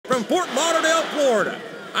From Fort Lauderdale, Florida,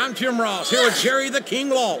 I'm Jim Ross here with Jerry the King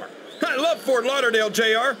Lawler. I love Fort Lauderdale,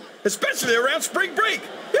 JR, especially around spring break.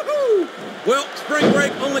 Yoo-hoo! Well, spring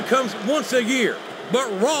break only comes once a year,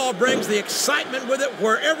 but Raw brings the excitement with it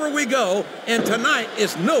wherever we go, and tonight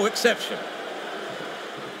is no exception.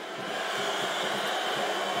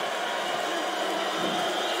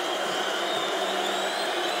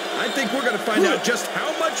 I think we're going to find out just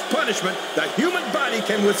how much punishment the human body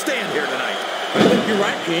can withstand here tonight. I think you're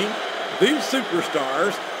right, King. These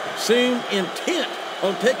superstars seem intent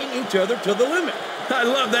on taking each other to the limit. I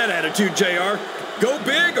love that attitude, JR. Go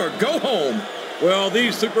big or go home. Well,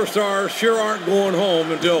 these superstars sure aren't going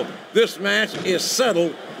home until this match is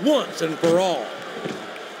settled once and for all.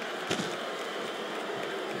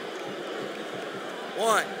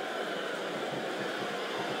 What?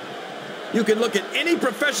 You can look at any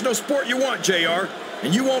professional sport you want, JR,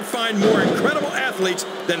 and you won't find more incredible athletes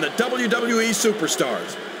than the WWE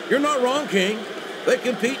superstars. You're not wrong, King. They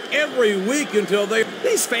compete every week until they...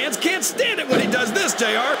 These fans can't stand it when he does this,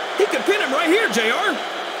 JR. He can pin him right here, JR.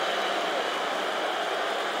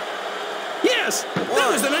 Yes, that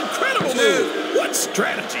was an incredible move. What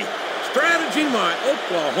strategy? Strategy, my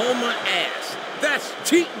Oklahoma ass. That's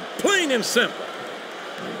cheating, plain and simple.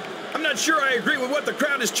 I'm not sure I agree with what the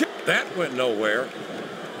crowd is cheering. That went nowhere.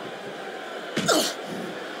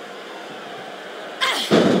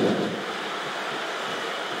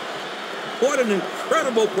 What an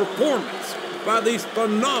incredible performance by these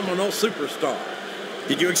phenomenal superstars.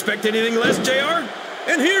 Did you expect anything less, JR?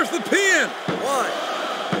 And here's the pin. 1, 2.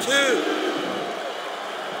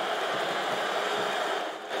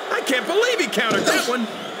 I can't believe he countered that one.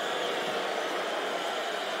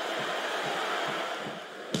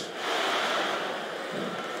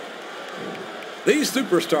 These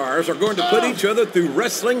superstars are going to put each other through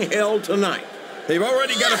wrestling hell tonight. They've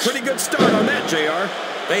already got a pretty good start on that, JR.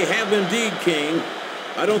 They have indeed, King.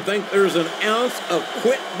 I don't think there's an ounce of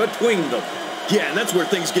quit between them. Yeah, and that's where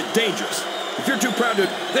things get dangerous. If you're too proud to...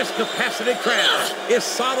 This capacity crowd is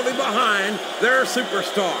solidly behind their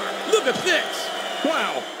superstar. Look at this.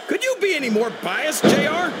 Wow. Could you be any more biased,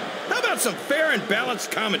 JR? How about some fair and balanced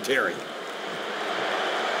commentary?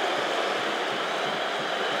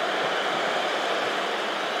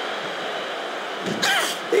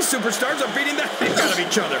 These superstars are beating the heck out of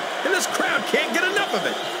each other, and this crowd can't get enough of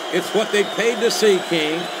it. It's what they paid to see,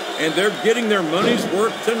 King, and they're getting their money's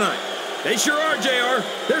worth tonight. They sure are, JR.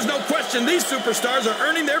 There's no question these superstars are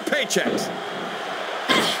earning their paychecks.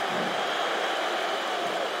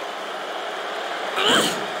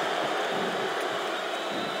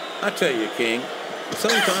 I tell you, King,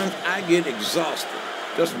 sometimes I get exhausted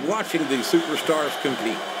just watching these superstars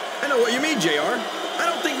compete. I know what you mean, JR. I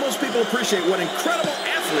don't think most people appreciate what incredible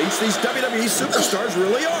athletes these WWE superstars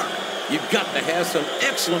really are. You've got to have some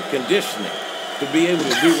excellent conditioning to be able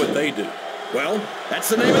to do what they do. Well, that's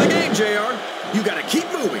the name of the game, JR. You got to keep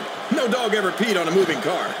moving. No dog ever peed on a moving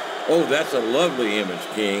car. Oh, that's a lovely image,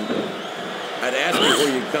 King. I'd ask you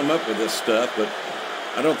where you come up with this stuff, but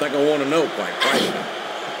I don't think I want to know quite frankly.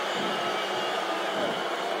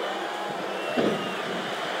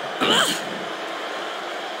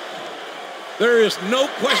 There is no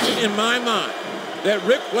question in my mind that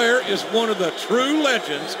Ric Flair is one of the true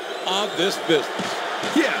legends of this business.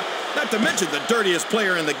 Yeah, not to mention the dirtiest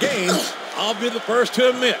player in the game. I'll be the first to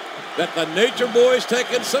admit that the Nature Boy's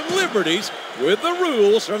taken some liberties with the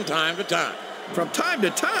rules from time to time. From time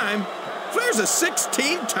to time? Flair's a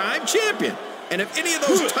 16-time champion. And if any of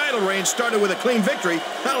those title reigns started with a clean victory,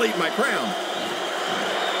 I'll eat my crown.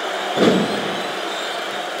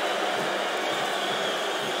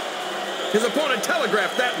 His opponent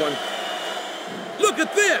telegraphed that one. Look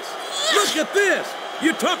at this! Look at this!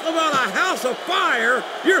 You talk about a house of fire,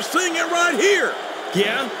 you're seeing it right here!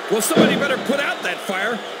 Yeah? Well, somebody better put out that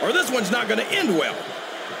fire, or this one's not going to end well.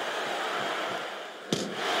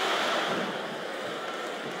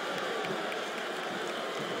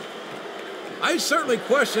 I certainly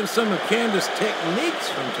question some of Candice's techniques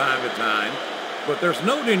from time to time, but there's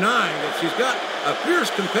no denying that she's got a fierce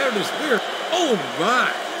competitive spirit. Oh, my!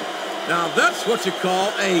 Now, that's what you call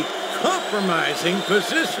a compromising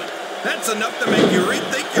position. That's enough to make you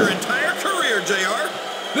rethink your entire career, JR.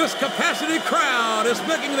 This capacity crowd is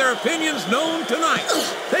making their opinions known tonight.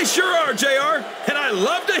 They sure are, JR, and I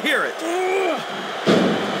love to hear it.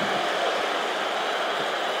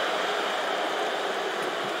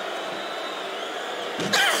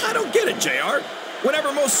 I don't get it, JR.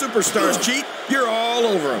 Whenever most superstars cheat, you're all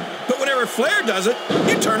over them. But whenever Flair does it,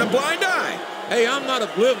 you turn a blind eye. Hey, I'm not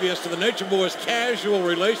oblivious to the Nature Boy's casual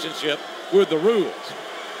relationship with the rules.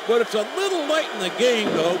 but it's a little late in the game,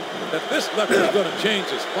 though, that this sucker is going to change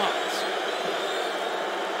his spots.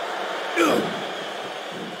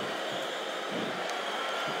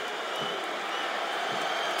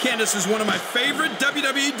 Candice is one of my favorite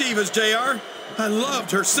WWE divas, JR. I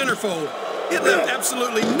loved her centerfold. It left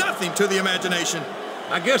absolutely nothing to the imagination.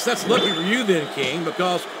 I guess that's lucky for you then, King,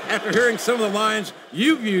 because after hearing some of the lines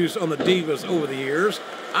you've used on the divas over the years,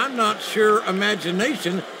 I'm not sure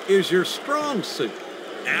imagination is your strong suit.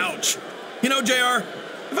 Ouch. You know, JR,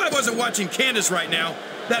 if I wasn't watching Candice right now,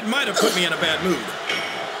 that might have put me in a bad mood.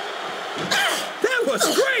 That was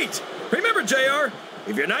great! Remember, JR,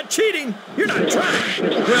 if you're not cheating, you're not trying.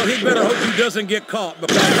 Well, he'd better hope he doesn't get caught,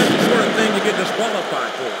 because that's the sort of thing you get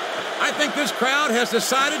disqualified for. I think this crowd has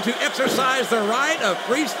decided to exercise the right of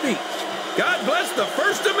free speech. God bless the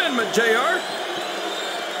First Amendment, JR.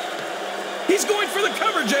 He's going for the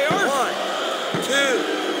cover, JR. 1, 2,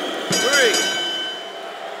 3.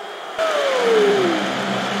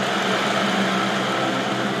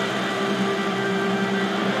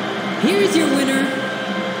 Here's your winner,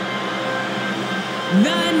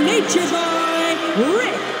 the Nature Boy,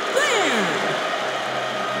 Rick